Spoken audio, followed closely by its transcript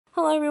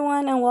Hello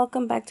everyone and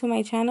welcome back to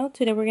my channel.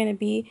 Today we're going to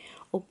be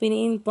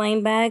opening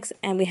blind bags,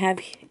 and we have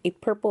a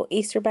purple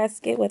Easter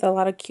basket with a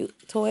lot of cute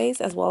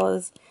toys, as well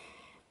as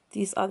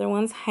these other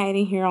ones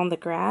hiding here on the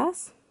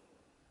grass.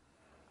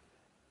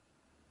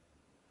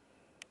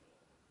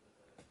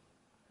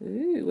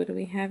 Ooh, what do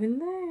we have in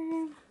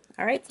there?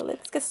 Alright, so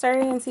let's get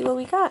started and see what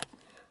we got.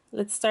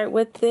 Let's start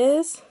with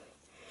this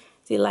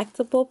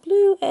delectable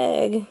blue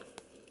egg.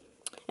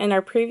 In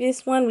our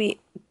previous one we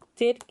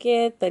did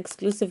get the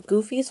exclusive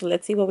Goofy, so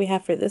let's see what we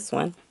have for this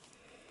one.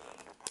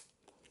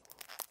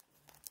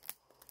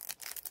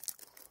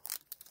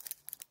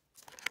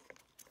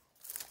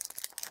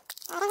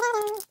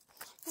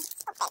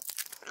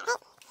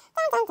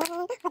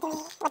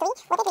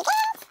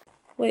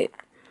 Wait.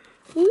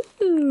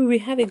 Ooh, we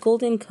have a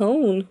golden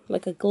cone,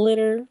 like a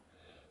glitter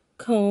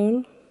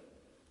cone.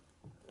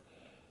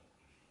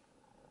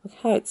 Look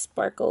how it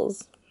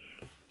sparkles.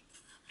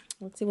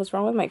 Let's see what's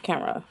wrong with my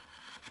camera.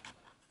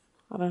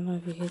 I don't know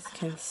if you guys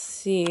can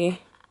see.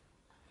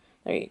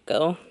 There you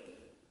go.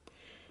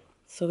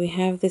 So we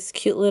have this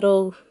cute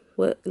little,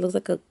 what looks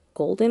like a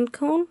golden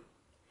cone.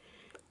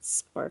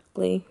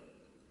 Sparkly.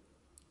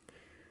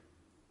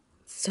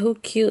 So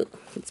cute.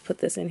 Let's put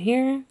this in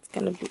here. It's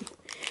gonna be,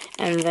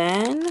 and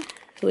then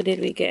who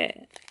did we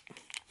get?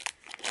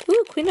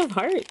 Ooh, Queen of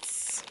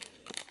Hearts.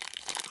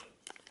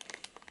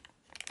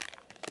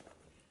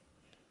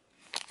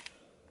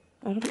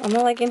 I'm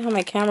not liking how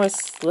my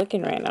camera's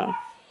looking right now.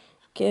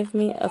 Give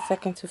me a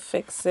second to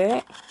fix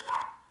it.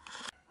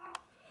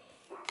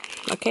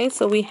 Okay,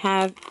 so we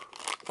have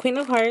Queen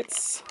of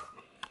Hearts.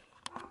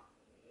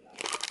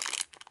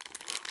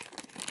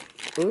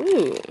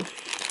 Ooh.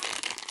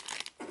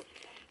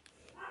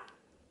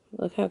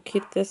 Look how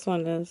cute this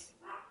one is.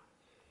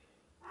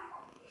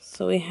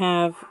 So we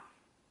have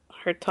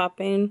her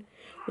topping,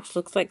 which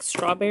looks like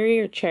strawberry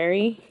or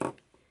cherry,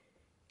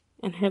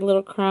 and her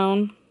little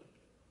crown.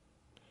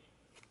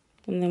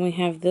 And then we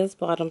have this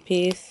bottom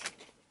piece.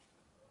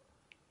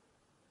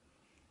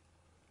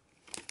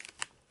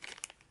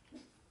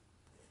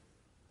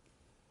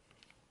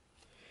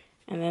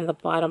 And then the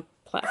bottom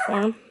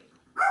platform.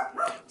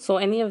 So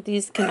any of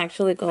these can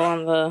actually go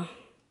on the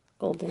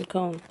golden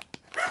cone.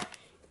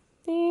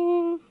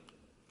 Ding.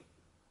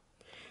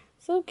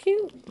 So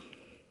cute.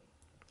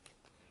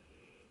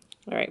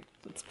 Alright,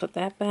 let's put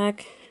that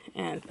back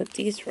and put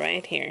these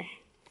right here.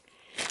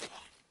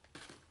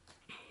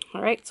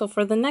 Alright, so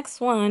for the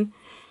next one,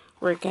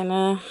 we're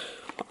gonna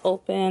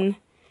open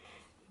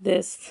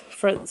this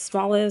for the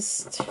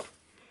smallest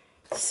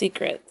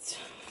secret.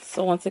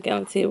 So once again,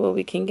 let's see what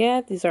we can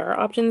get. These are our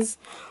options.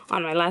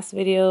 On my last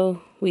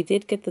video, we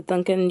did get the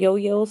Duncan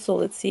Yo-Yo, so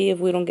let's see if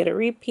we don't get a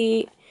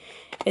repeat.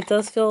 It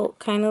does feel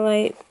kind of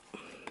light,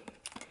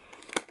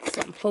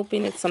 so I'm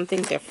hoping it's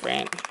something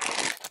different.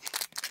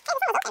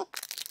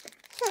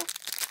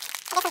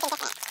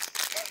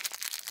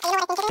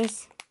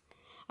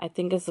 I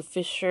think it's a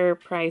Fisher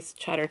Price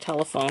Chatter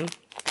telephone.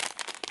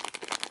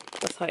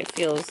 That's how it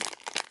feels.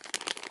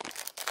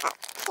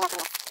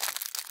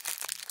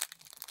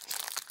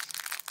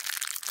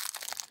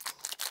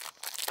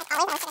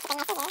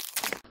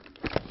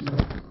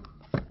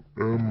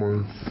 And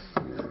my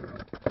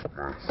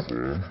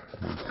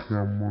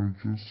camera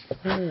just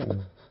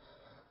fell.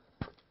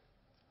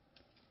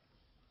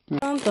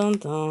 Dun dun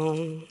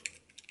dun.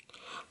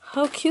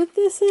 How cute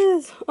this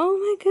is! Oh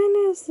my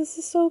goodness, this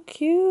is so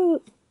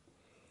cute.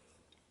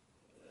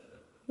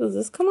 Does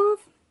this come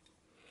off?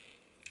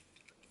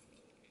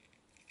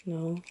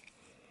 No.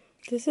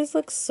 This is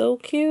like so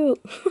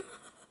cute.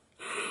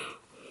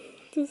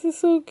 This is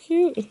so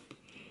cute.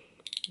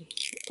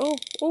 Oh,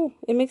 oh,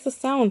 it makes a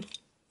sound.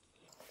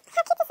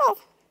 How cute this is.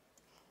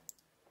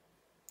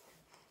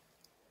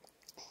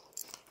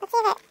 Let's see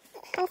if it,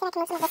 let me see if I can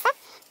move some of this stuff.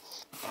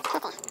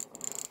 Okay.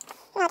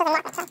 No, it doesn't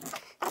work, so if you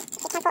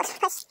can't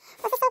push.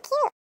 This is so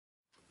cute.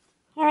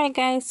 Alright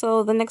guys,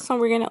 so the next one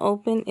we're going to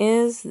open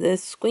is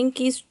this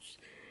Squinkies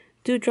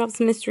Dewdrops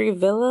Mystery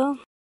Villa.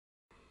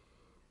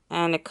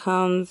 And it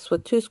comes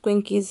with 2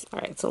 Squinkies.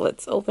 Alright, so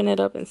let's open it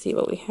up and see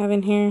what we have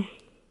in here.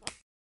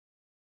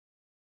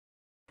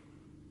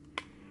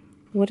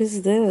 What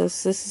is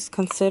this? This is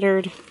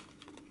considered...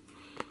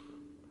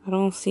 I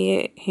don't see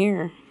it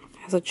here. It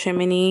has a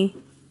chimney.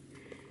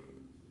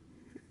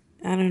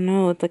 I don't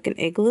know, it's like an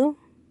igloo?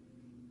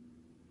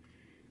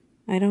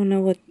 I don't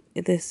know what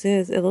this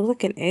is. It looks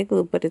like an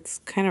igloo, but it's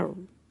kind of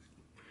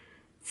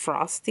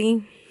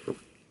frosty.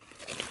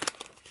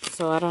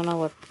 So I don't know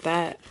what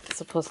that's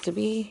supposed to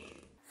be.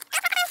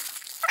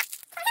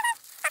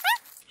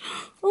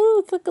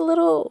 Oh, it's like a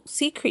little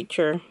sea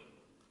creature.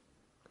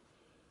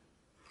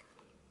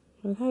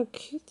 Look how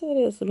cute that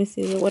is. Let me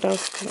see, what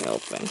else can I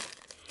open?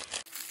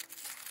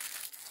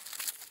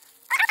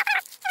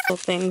 Little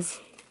things.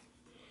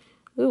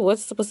 Ooh,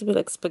 what's supposed to be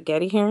like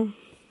spaghetti here?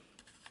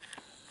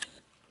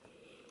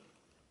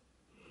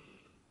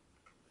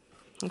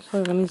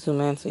 Actually, let me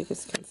zoom in so you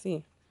guys can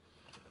see.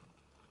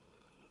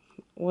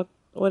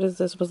 What is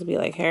this supposed to be,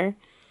 like hair?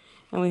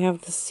 And we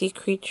have the sea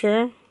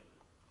creature.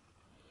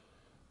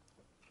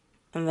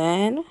 And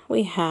then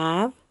we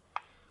have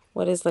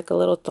what is like a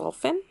little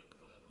dolphin.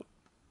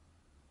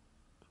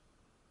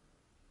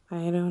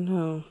 I don't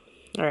know.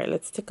 All right,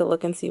 let's take a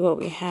look and see what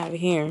we have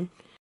here.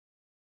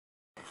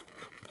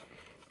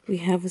 We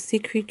have a sea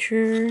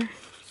creature.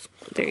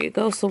 There you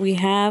go. So we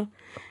have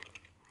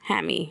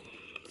Hammy.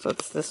 So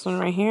it's this one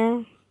right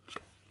here.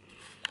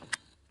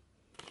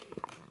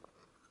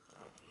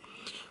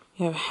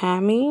 We have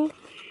Hammy.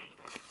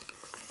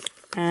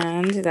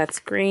 And that's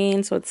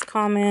green, so it's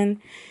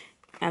common.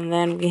 And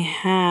then we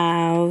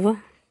have...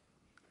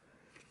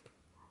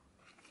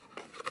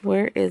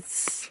 Where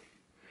is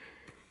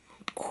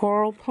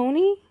Coral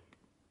Pony?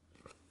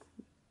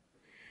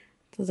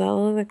 Does that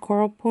look like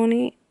Coral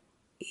Pony?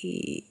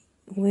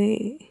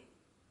 Wait.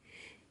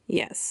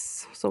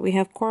 Yes. So we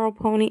have Coral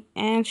Pony,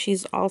 and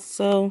she's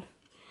also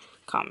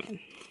common.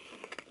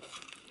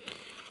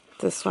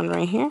 This one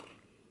right here.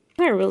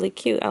 They're really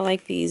cute. I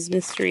like these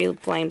mystery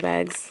blind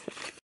bags.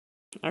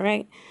 All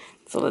right.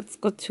 So let's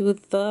go to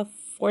the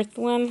fourth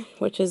one,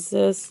 which is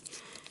this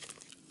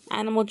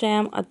Animal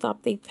Jam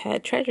Adopt a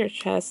Pet Treasure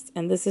Chest.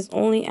 And this is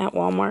only at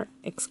Walmart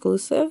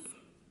exclusive.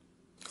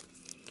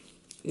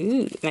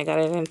 Ooh, and I got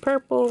it in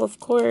purple, of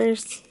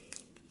course.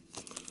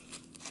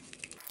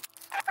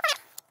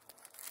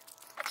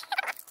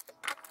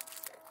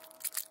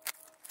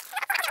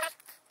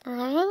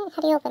 Alright,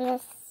 how do you open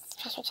this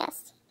treasure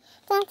chest?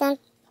 Dun dun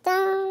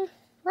dun.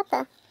 What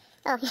the?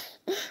 Oh,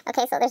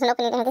 okay, so there's an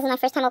opening there. This is my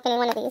first time opening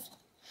one of these.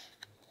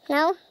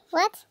 No?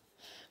 What?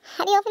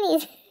 How do you open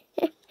these?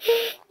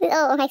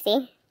 Oh, I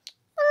see.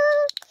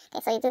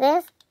 Okay, so you do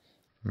this.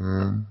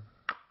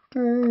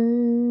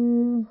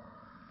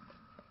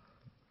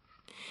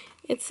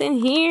 It's in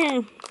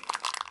here.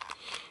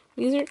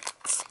 These are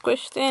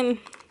squished in.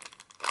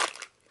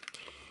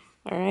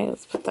 Alright,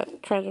 let's put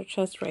that treasure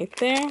chest right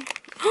there.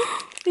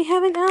 We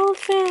have an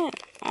elephant.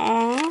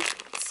 Aw,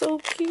 so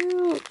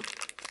cute.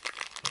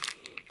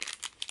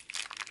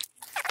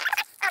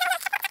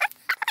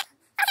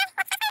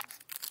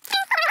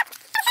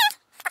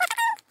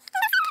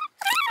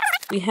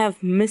 We have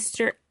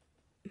Mr.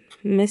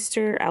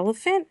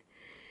 Elephant.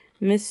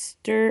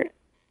 Mr.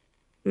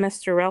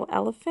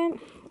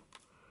 Elephant.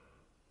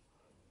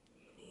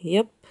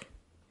 Yep.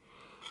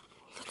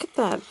 Look at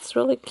that. It's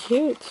really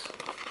cute.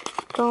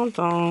 Dun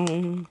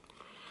dun.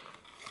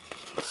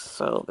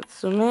 So let's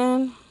zoom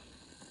in.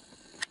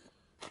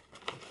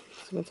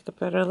 So we can take a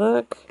better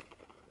look.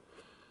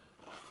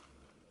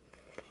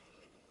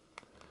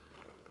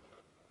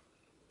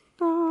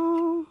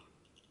 Oh,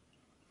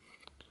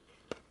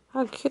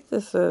 how cute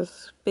this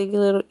is. Big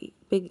little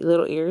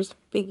ears.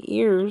 Big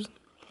ears.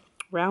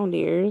 Round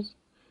ears.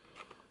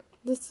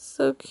 This is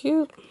so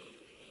cute.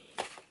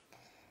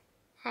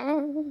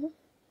 Oh,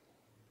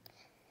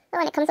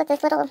 and it comes with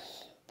this little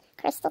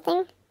crystal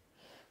thing,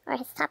 or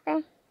his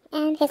topper,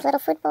 and his little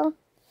food bowl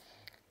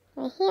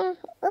right here.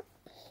 Oop.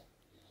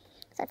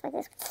 So it's like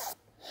this.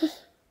 So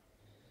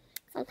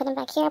I'm putting him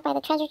back here by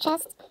the treasure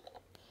chest,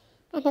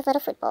 and his little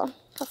food bowl.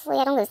 Hopefully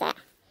I don't lose that.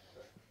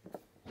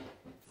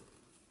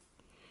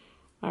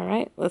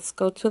 Alright, let's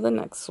go to the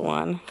next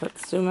one.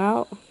 Let's zoom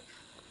out.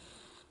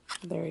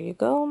 There you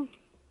go.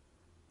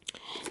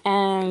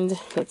 And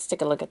let's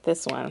take a look at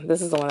this one.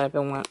 This is the one I've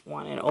been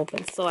wanting to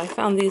open. So I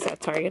found these at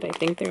Target. I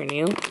think they're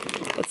new.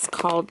 It's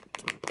called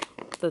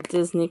the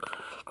Disney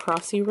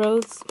Crossy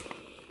Roads.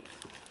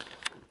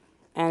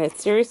 And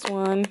it's Series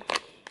 1.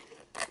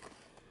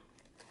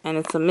 And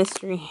it's a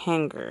mystery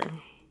hanger.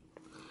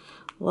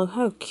 Look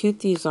how cute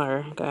these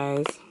are,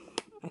 guys.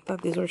 I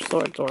thought these were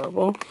so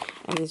adorable.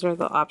 And these are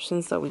the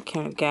options that we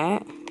can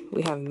get.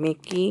 We have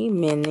Mickey,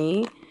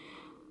 Minnie.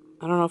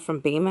 I don't know,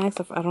 from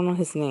Baymax. I don't know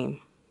his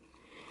name.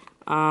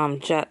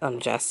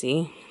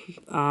 Jesse.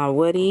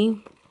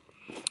 Woody.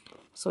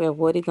 So we have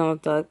Woody,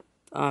 Donald Duck,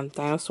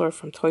 Dinosaur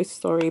from Toy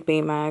Story,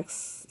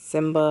 Baymax,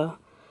 Simba,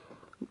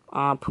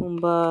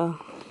 Pumbaa,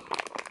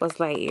 Buzz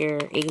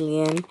Lightyear,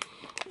 Alien,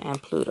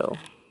 and Pluto.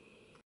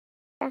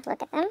 Look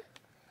at them.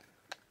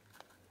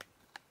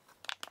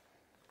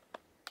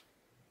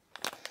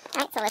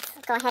 Alright, so let's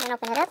go ahead and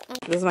open it up.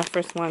 This is my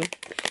first time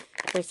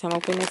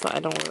opening it, so I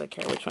don't really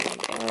care which one I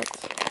get.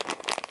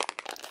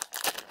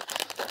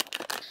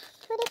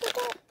 What did you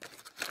get?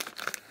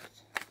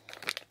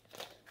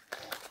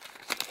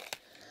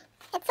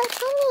 It's so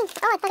tiny.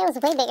 Oh, I thought it was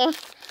way bigger.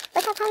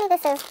 Look how tiny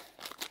this is.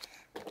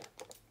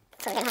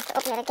 So we're gonna have to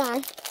open it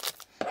again.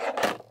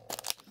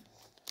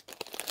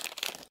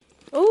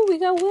 Oh, we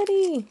got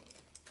Woody.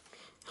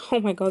 Oh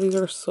my god, these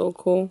are so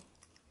cool.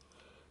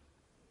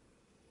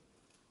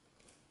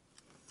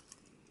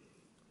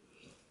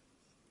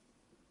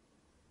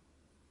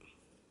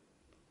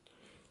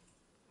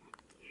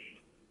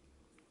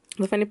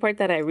 The funny part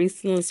that I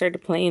recently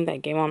started playing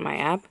that game on my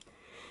app,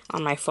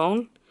 on my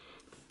phone,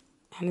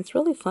 and it's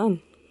really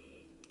fun.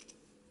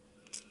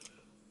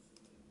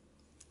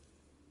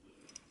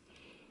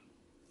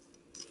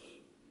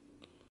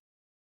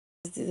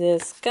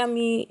 This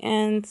gummy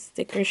and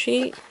sticker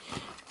sheet,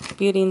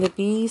 Beauty and the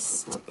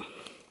Beast.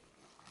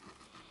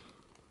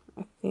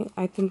 I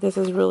I think this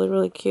is really,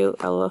 really cute.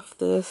 I love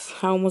this.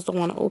 I almost don't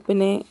want to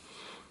open it.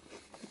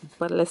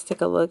 But let's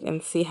take a look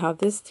and see how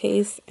this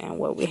tastes and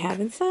what we have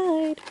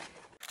inside.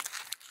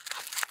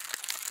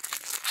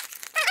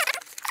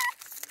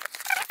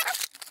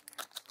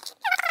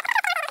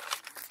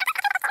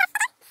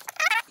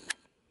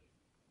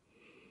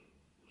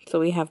 So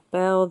we have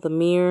Belle, the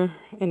mirror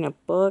in a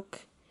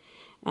book,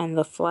 and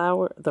the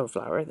flower,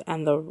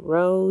 and the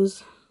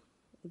rose,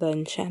 the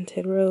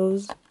enchanted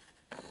rose.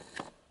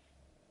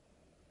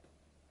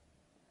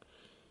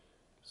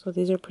 So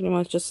these are pretty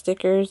much just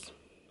stickers.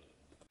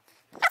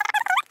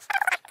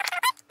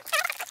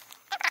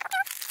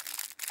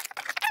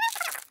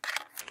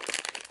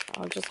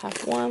 I'll just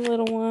have one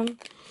little one.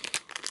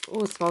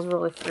 Oh, it smells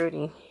really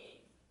fruity.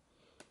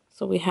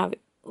 So we have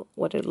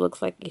what it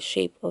looks like, a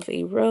shape of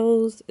a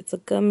rose. It's a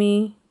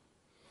gummy.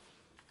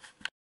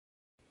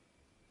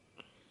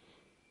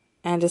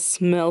 And it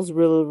smells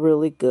really,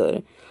 really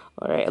good.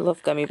 Alright, I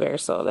love gummy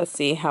bears, so let's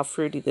see how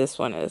fruity this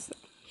one is.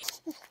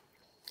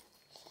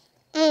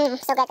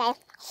 So good, guys.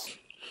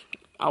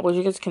 Oh, well,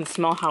 you guys can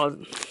smell how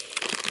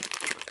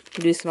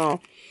do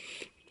smell.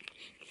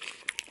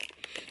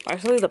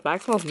 Actually, the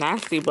back smells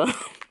nasty, but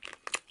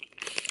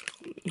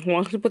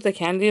once you put the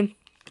candy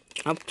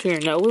up to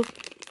your nose,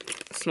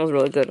 it smells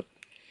really good.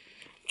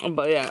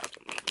 But yeah,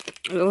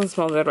 it doesn't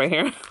smell good right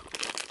here.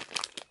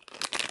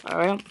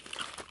 Alright.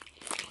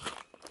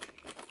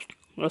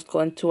 Let's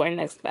go into our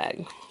next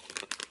bag.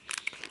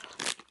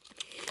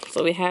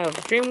 So we have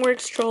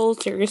DreamWorks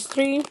Trolls Series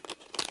 3.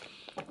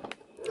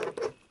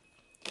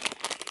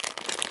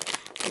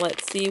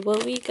 Let's see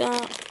what we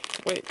got.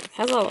 Wait,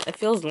 it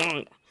feels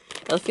long.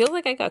 It feels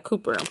like I got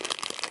Cooper.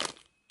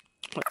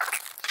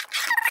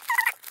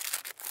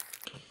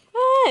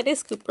 Ah, it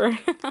is Cooper.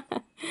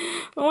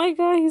 Oh my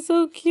god, he's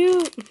so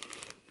cute.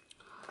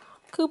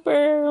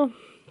 Cooper.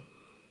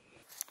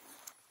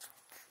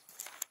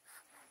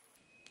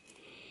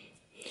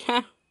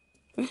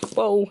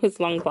 Whoa, his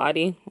long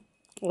body.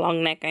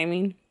 Long neck, I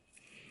mean.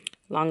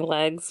 Long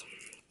legs.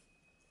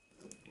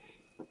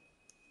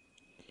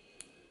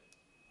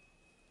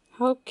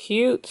 How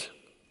cute.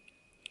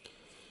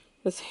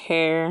 His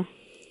hair.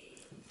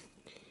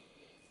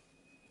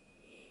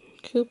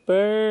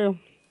 Cooper.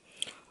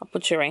 I'll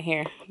put you right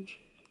here.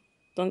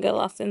 Don't get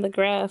lost in the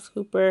grass,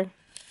 Cooper.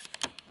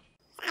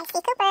 I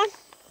see Cooper.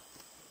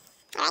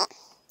 Alright.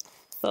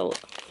 So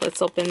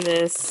let's open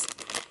this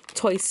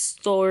Toy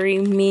Story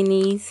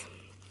minis.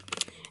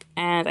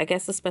 And I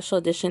guess the special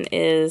edition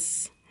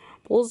is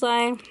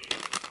Bullseye.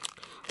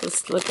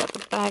 Let's look at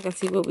the bag and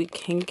see what we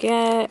can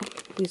get.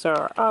 These are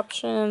our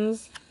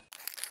options.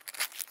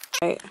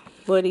 Right,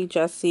 Woody,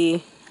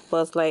 Jessie,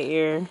 Buzz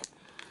Lightyear,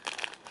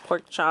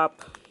 Pork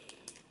Chop,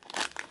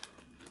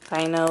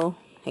 Dino,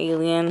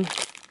 Alien,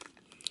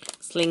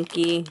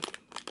 Slinky,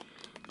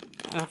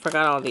 and I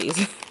forgot all these.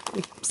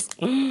 Oops.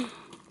 There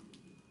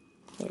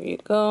you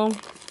go.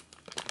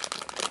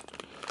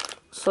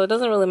 So it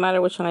doesn't really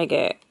matter which one I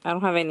get. I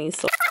don't have any,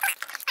 so.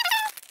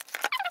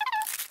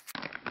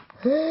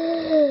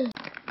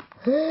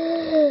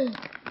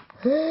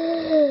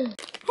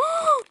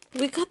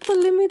 We got the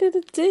limited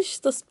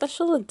edition, the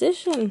special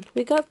edition.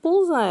 We got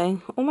Bullseye.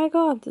 Oh my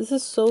god, this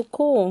is so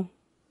cool.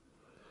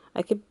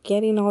 I keep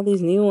getting all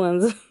these new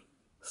ones.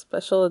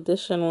 Special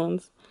edition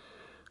ones.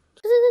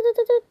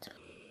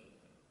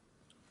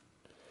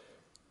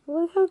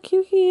 Look how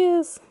cute he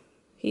is.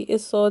 He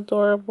is so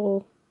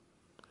adorable.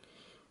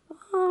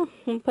 Oh, I'm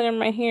gonna put him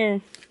right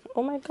here.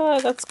 Oh my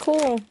god, that's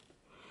cool.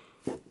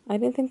 I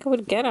didn't think I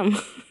would get him.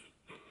 For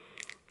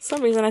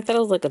some reason, I thought it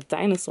was like a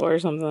dinosaur or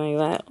something like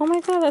that. Oh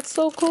my god, that's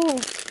so cool. I'm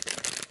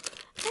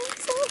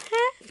so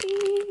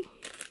happy.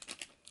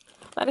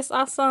 That is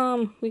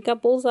awesome. We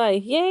got Bullseye.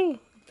 Yay.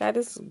 That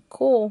is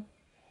cool.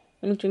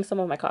 Let me drink some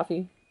of my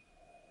coffee.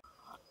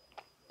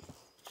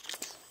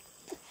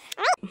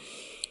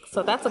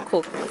 So that's a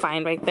cool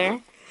find right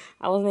there.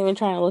 I wasn't even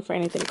trying to look for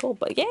anything cool,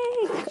 but yay.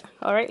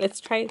 Alright, let's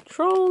try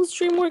Trolls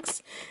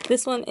DreamWorks.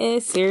 This one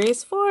is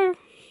Series 4.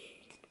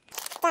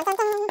 Dun, dun,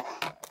 dun.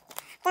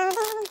 Dun,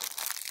 dun.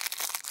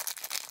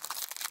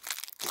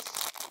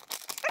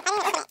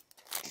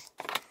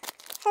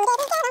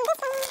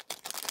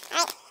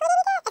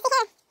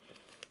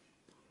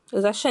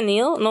 Is that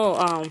Chanel? No,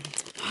 I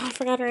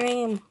forgot her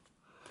name.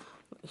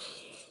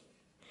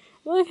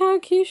 Look how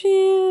cute she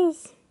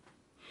is.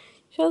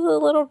 She has a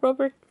little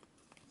rubber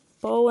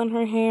bow in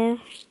her hair.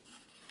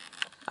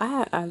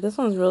 This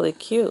one's really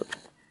cute.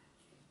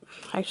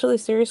 Actually,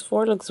 Series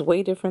 4 looks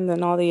way different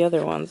than all the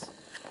other ones.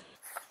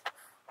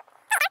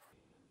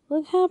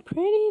 Look how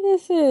pretty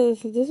this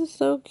is. This is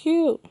so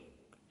cute.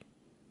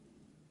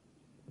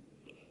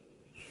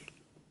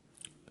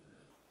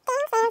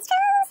 This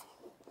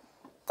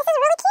is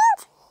really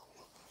cute.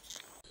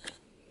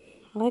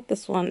 I like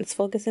this one. It's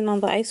focusing on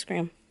the ice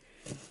cream.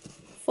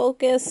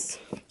 Focus.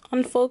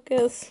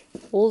 Unfocus.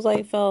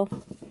 Bullseye fell.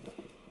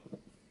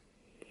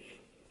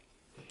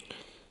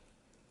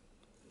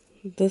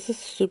 This is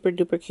super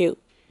duper cute.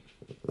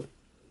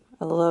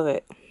 I love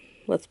it.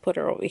 Let's put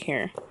her over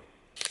here.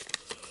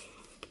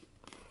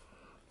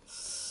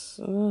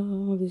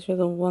 So these are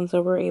the ones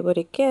that we're able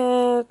to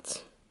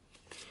get.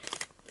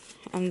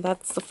 And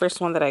that's the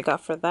first one that I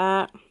got for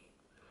that.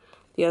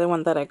 The other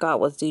one that I got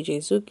was DJ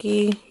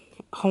Zuki.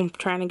 I'm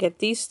trying to get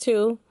these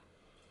two.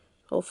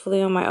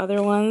 Hopefully on my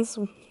other ones.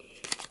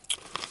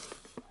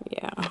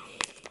 Yeah.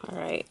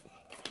 Alright.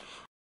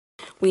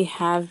 We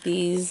have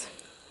these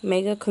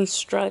Mega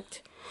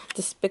Construct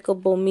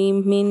Despicable Me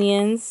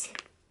Minions.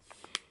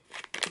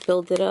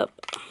 Build it up.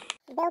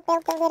 Build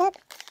it up.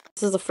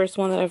 This is the first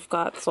one that I've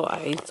got, so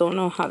I don't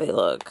know how they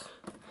look.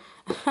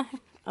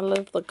 I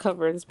love the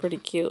cover. It's pretty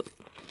cute.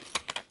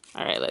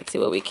 Alright, let's see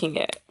what we can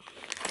get.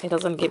 It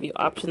doesn't give you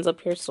options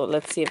up here, so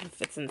let's see if it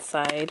fits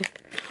inside.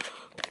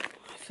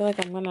 I feel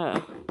like I'm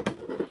gonna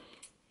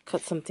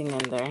cut something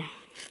in there.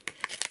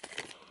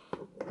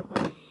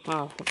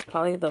 Oh, it's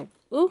probably the...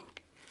 Ooh!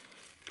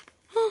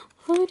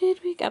 Who did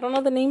we... I don't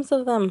know the names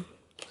of them.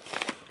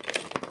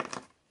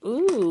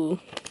 Ooh!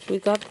 We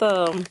got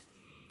the...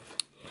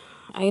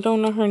 I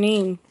don't know her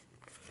name.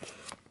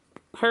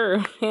 Her.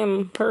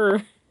 Him.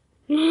 Her.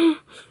 I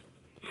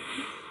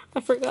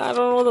forgot. I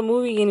don't know the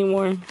movie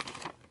anymore.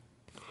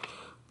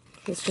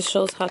 This just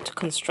shows how to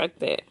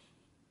construct it.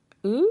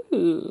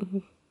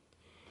 Ooh.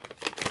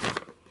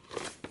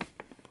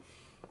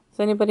 Does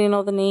anybody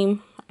know the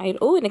name?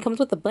 Oh, and it comes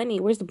with a bunny.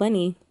 Where's the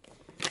bunny?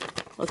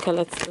 Okay,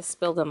 let's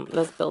build them.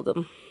 Let's build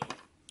them.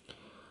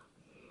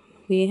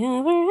 We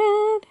have her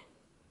head.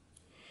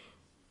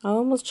 I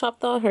almost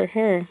chopped out her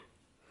hair.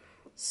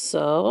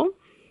 So,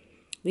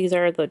 these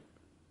are the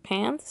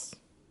pants.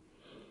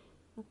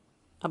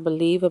 I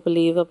believe.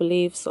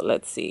 So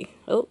let's see.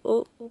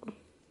 Oh.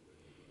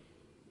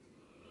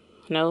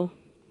 No.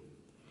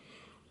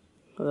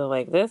 They're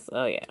like this.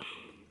 Oh yeah.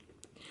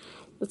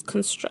 Let's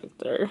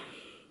construct her.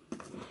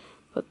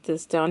 Put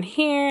this down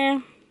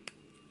here.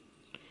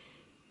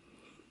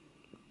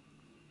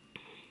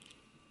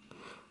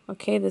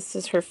 Okay, this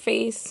is her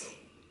face.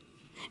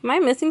 Am I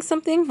missing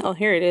something? Oh,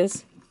 here it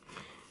is.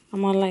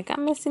 I'm all like,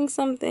 I'm missing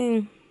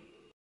something.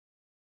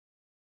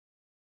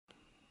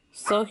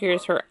 So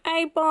here's her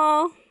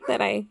eyeball that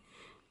I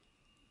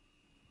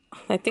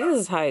think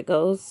this is how it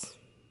goes.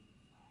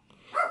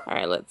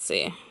 Alright, let's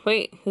see.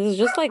 Wait, this is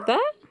just like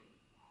that?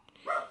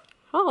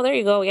 Oh, there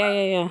you go.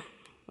 Yeah.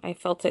 I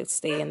felt it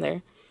stay in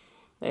there.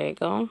 There you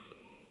go.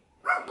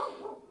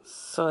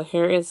 So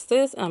here is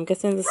this. I'm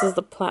guessing this is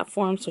the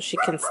platform so she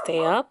can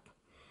stay up.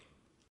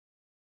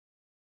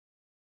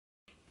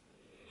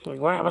 And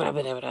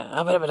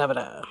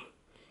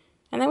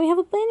then we have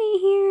a bunny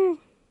here.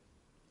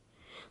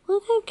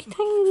 Look how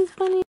tiny this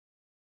bunny is.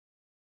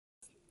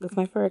 That's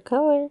my favorite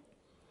color.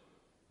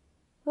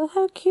 Look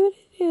how cute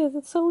it is.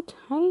 It's so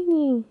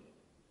tiny.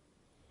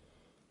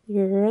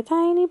 You're a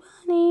tiny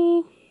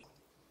bunny.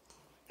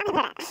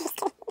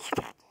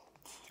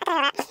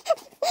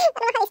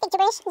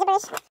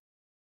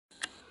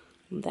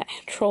 That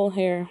troll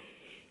hair.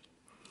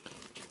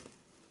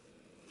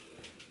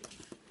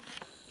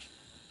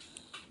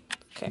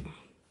 Okay.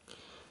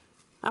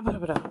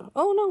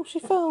 Oh no, she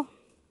fell.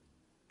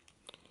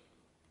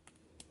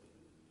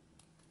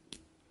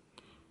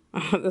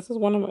 This is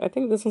one of my, I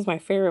think this is my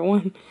favorite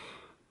one.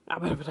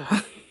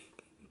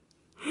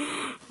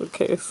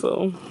 Okay,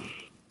 so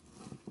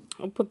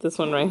I'll put this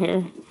one right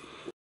here.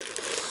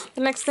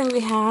 The next thing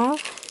we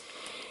have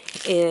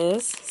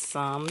is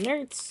some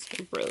Nerds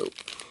rope.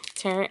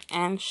 Tear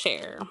and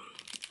share.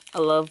 I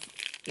love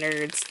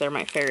Nerds. They're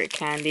my favorite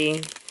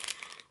candy.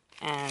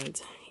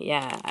 And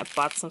yeah, I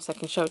bought some so I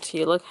can show it to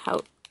you. Look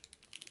how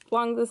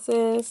long this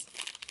is.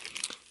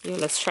 Yeah,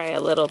 let's try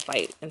a little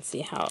bite and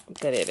see how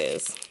good it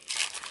is.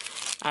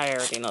 I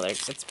already know that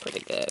it's pretty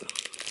good.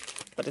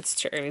 But it's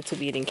too early to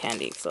be eating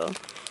candy, so.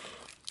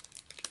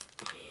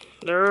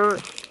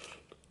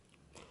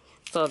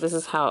 So this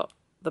is how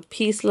the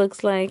piece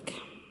looks like.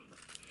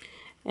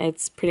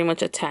 It's pretty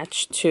much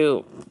attached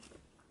to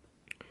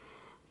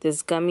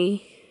this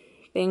gummy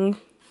thing.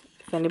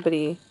 If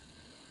anybody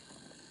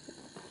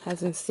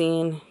hasn't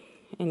seen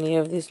any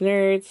of these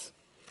Nerds,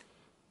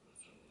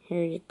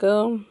 here you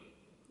go.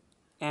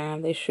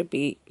 And they should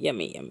be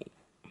yummy.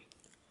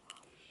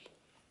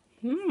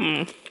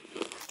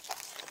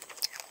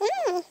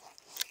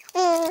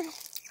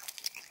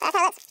 That's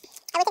how it looks.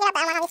 I would take it out, but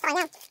I don't know how it's falling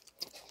down.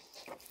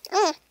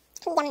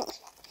 Yummy.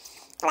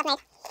 I love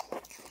Nerds.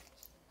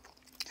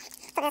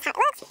 So that's how it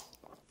looks.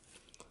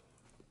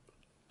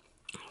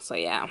 So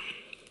yeah,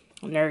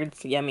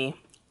 Nerds, yummy.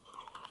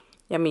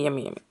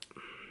 Yummy.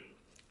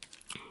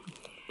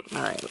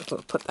 Alright,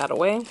 let's put that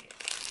away.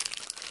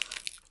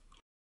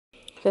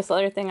 This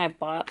other thing I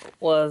bought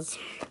was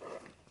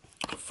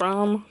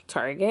from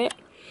Target.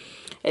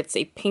 It's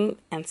a Paint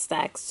and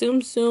Stack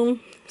Tsum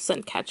Tsum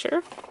sun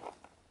catcher.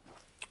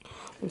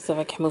 Let me see if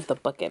I can move the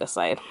bucket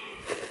aside.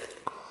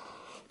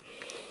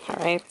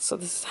 Alright, so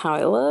this is how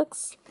it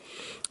looks.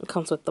 It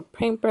comes with the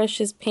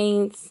paintbrushes,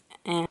 paints,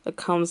 and it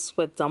comes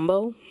with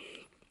Dumbo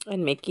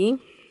and Mickey.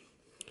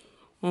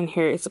 And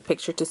here is a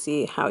picture to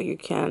see how you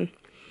can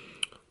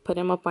put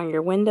him up on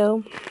your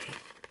window.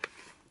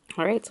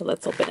 Alright, so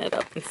let's open it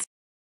up and see.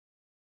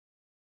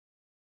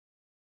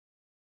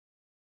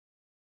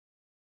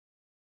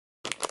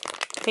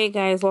 Hey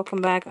guys,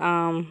 welcome back.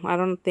 I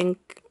don't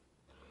think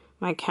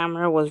my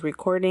camera was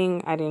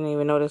recording. I didn't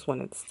even notice when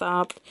it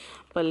stopped.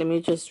 But let me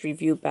just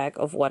review back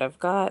of what I've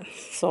got.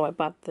 So I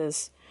bought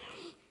this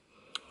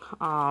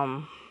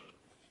 2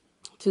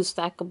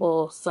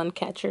 stackable sun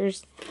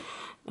catchers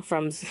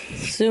from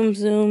Zoom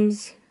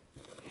Zooms.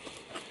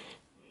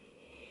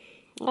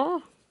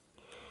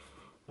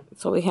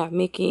 So we have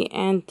Mickey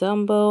and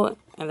Dumbo,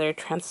 and they're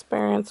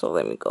transparent. So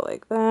let me go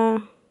like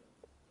that.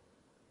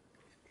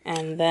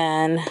 And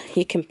then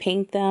you can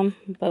paint them,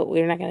 but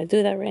we're not going to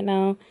do that right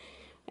now.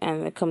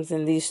 And it comes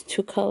in these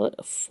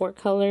 4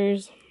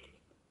 colors.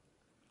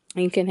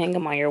 You can hang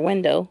them on your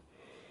window.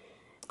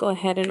 Go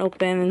ahead and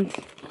open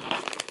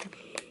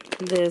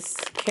this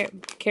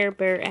Care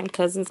Bear and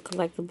Cousins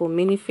collectible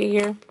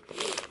minifigure.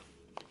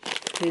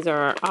 These are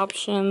our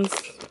options.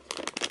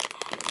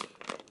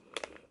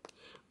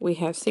 We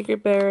have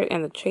Secret Bear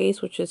and the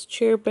Chase, which is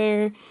Cheer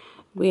Bear.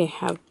 We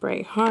have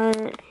Bright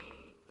Heart,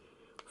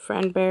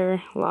 Friend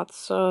Bear,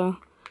 Lotso,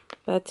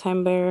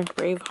 Bedtime Bear,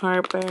 Brave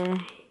Heart Bear,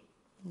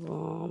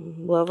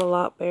 Love a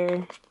Lot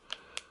Bear,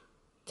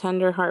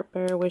 Tender Heart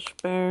Bear, Wish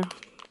Bear,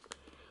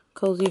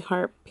 Cozy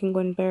Heart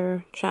Penguin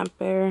Bear, Champ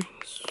Bear,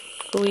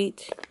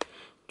 Sweet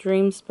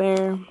Dreams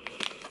Bear,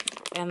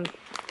 and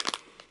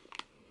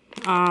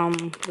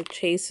the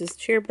Chase is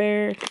Cheer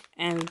Bear.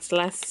 And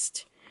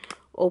last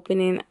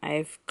opening,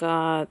 I've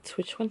got,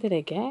 which one did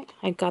I get?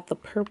 I got the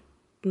purple.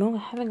 No, I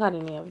haven't got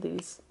any of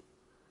these.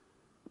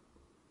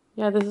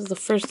 Yeah, this is the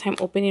first time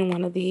opening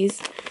one of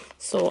these,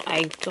 so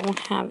I don't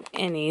have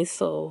any,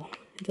 so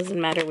it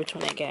doesn't matter which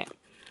one I get.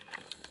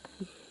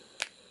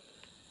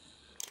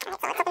 Alright,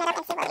 so let's open it up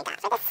and see what we got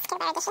for this Care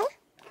Bear edition.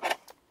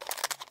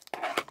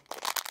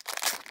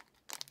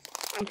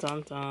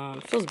 Dun dun.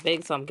 It feels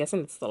big, so I'm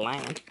guessing it's the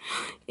lion.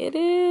 It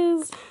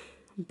is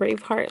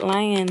Braveheart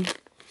lion.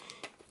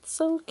 It's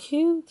so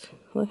cute.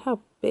 Look how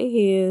big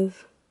he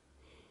is.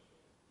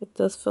 It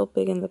does feel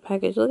big in the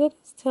package. Look at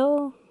his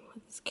tail.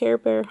 His Care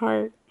Bear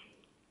heart.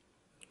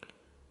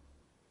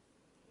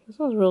 This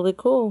one's really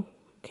cool.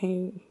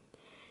 Okay,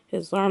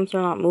 his arms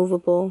are not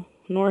movable,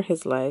 nor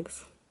his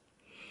legs.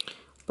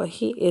 But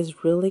he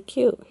is really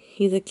cute.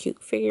 He's a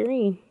cute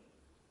figurine.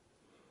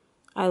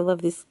 I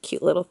love these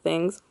cute little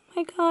things. Oh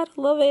my god,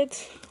 I love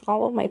it.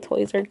 All of my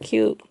toys are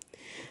cute.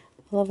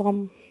 I love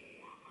them.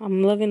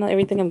 I'm loving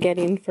everything I'm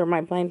getting for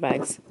my blind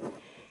bags.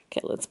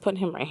 Okay, let's put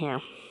him right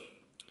here.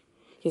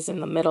 He's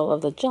in the middle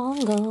of the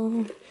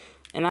jungle.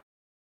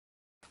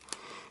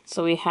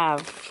 So we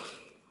have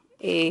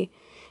a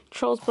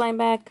Trolls blind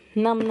bag,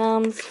 Num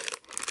Nums.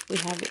 We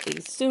have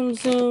a Zoom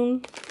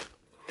Zoom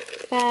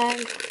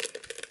bag.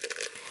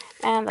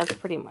 And that's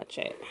pretty much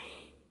it.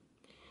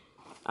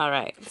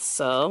 Alright,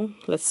 so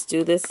let's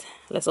do this.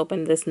 Let's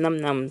open this Num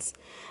Nums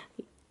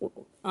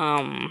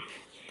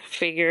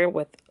figure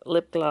with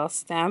lip gloss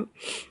stamp.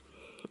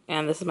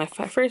 And this is my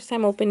first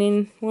time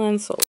opening one,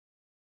 so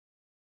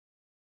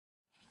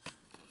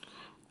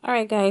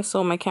alright guys,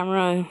 so my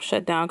camera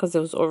shut down because it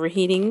was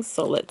overheating.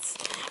 So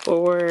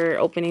we're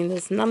opening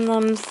this Num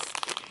Nums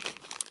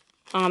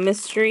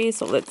mystery.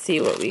 So let's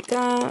see what we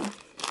got.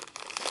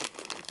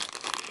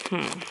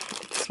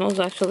 It smells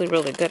actually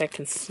really good. I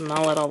can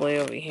smell it all the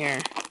way over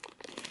here.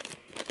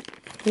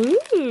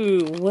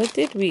 Ooh, what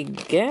did we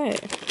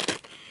get?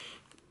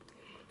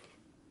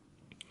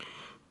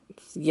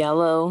 It's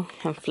yellow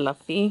and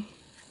fluffy.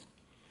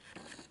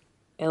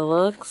 It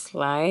looks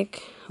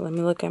like, let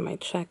me look at my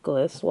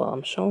checklist while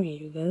I'm showing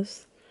you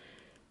this.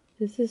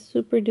 This is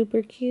super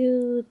duper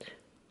cute.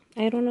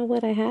 I don't know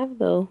what I have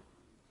though.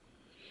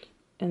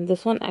 And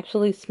this one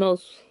actually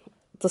smells,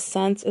 the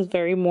scent is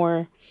very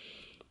more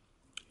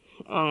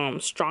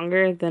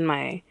stronger than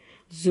my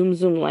Zoom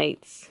Zoom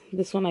lights.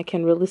 This one I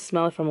can really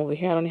smell it from over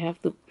here. I don't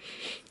have to,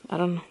 I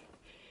don't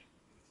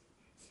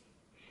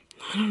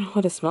know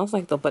what it smells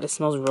like though, but it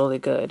smells really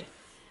good.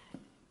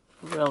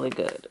 Really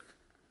good.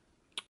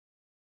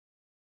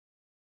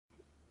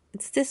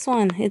 It's this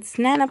one. It's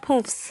Nana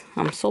Puffs.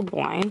 I'm so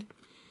blind.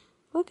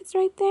 Look, it's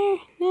right there.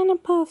 Nana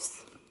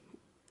Puffs.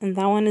 And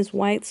that one is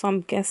white, so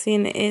I'm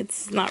guessing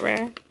it's not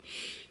rare.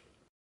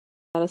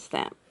 Got a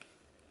stamp.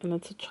 And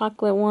it's a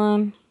chocolate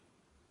one.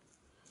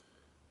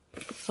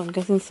 So I'm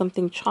guessing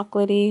something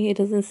chocolatey. It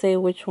doesn't say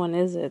which one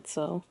is it,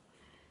 so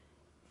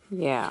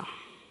yeah.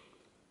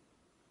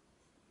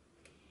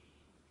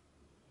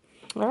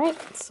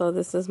 Alright, so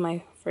this is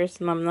my first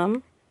Num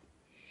Num.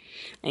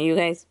 And you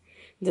guys,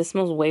 this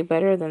smells way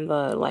better than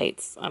the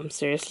lights.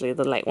 Seriously,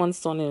 the light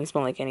ones don't even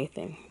smell like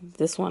anything.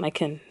 This one I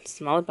can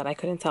smell it, but I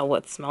couldn't tell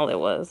what smell it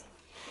was.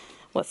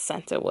 What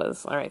scent it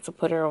was. Alright, so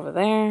put her over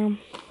there.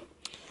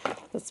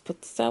 Let's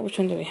put this out. Which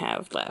one do we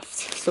have left?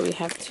 So we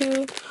have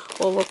 2.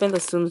 We'll open the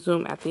Zoom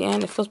Zoom at the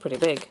end. It feels pretty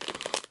big.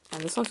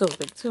 And this one feels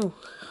big too.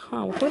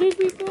 Oh, what did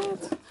we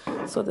get?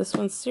 So this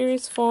one's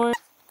Series 4.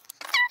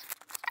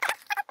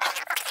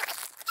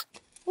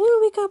 Ooh,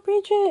 we got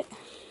Bridget.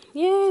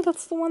 Yay,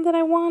 that's the one that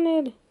I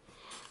wanted.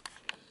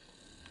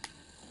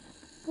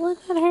 Look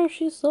at her.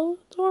 She's so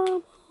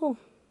adorable.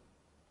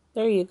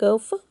 There you go.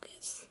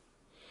 Focus.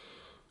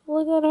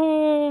 Look at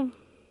her.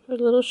 Her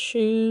little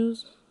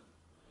shoes.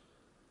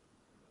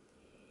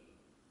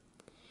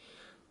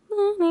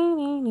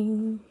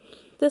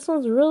 This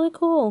one's really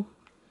cool.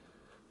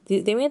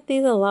 They made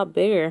these a lot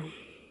bigger.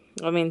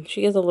 I mean,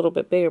 she is a little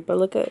bit bigger, but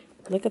look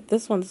at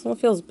this one. This one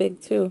feels big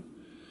too.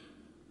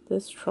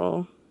 This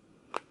troll.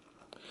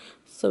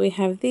 So we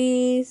have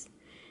these,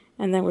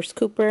 and then where's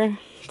Cooper?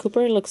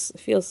 Cooper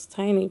feels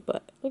tiny,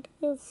 but look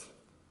at this.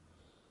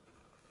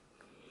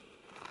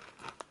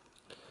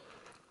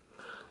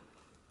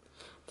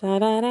 Da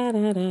da da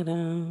da da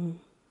da.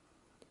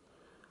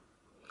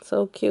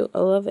 So cute. I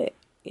love it.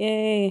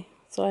 Yay.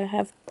 So I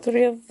have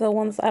 3 of the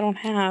ones I don't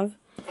have.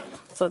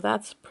 So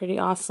that's pretty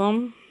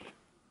awesome.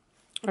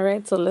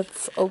 Alright, so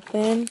let's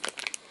open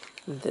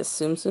this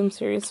Tsum Tsum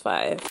Series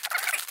 5.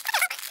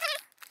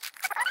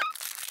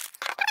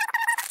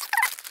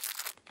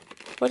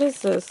 What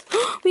is this?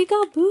 We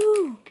got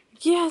Boo!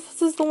 Yes,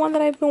 this is the one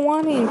that I've been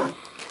wanting.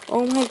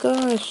 Oh my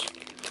gosh.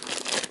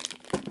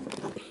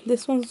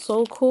 This one's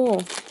so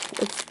cool.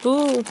 It's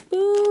Boo!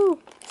 Boo!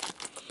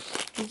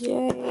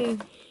 Yay.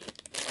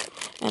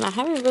 And I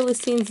haven't really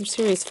seen some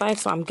Series 5,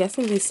 so I'm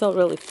guessing these sell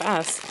really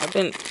fast.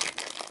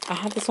 I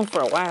had this one for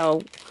a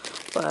while,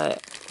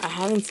 but I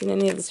haven't seen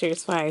any of the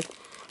Series 5.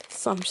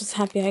 So I'm just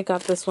happy I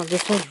got this one.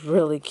 This one's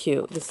really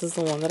cute. This is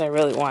the one that I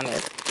really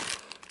wanted.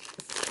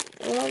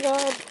 Oh my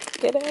god,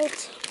 get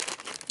it.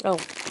 Oh,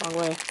 wrong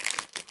way.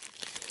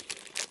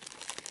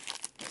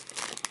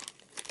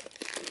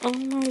 Oh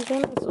my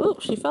goodness. Ooh,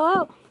 she fell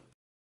out.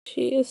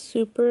 She is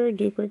super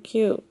duper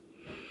cute.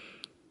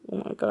 Oh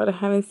my god, I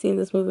haven't seen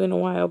this movie in a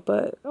while,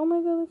 but oh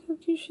my god, look how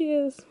cute she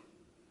is.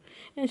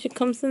 And she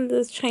comes in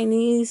this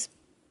Chinese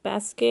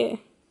basket.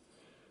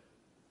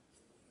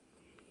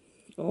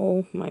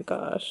 Oh my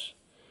gosh.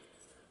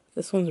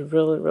 This one's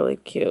really, really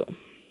cute.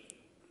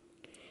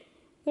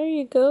 There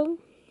you go.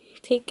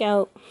 Take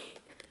out.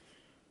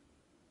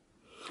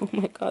 Oh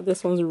my god,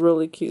 this one's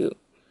really cute.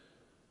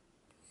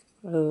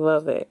 I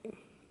love it.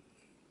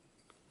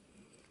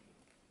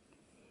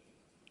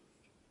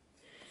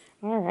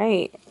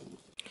 Alright.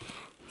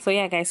 So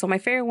yeah, guys, so my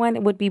favorite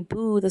one would be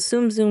Boo, the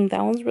Tsum Tsum.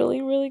 That one's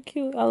really, really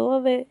cute. I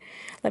love it.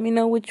 Let me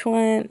know which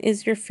one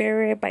is your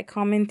favorite by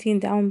commenting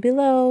down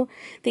below.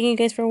 Thank you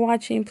guys for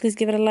watching. Please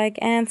give it a like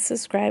and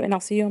subscribe, and I'll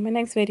see you on my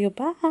next video.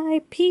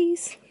 Bye.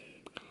 Peace.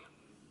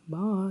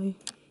 Bye.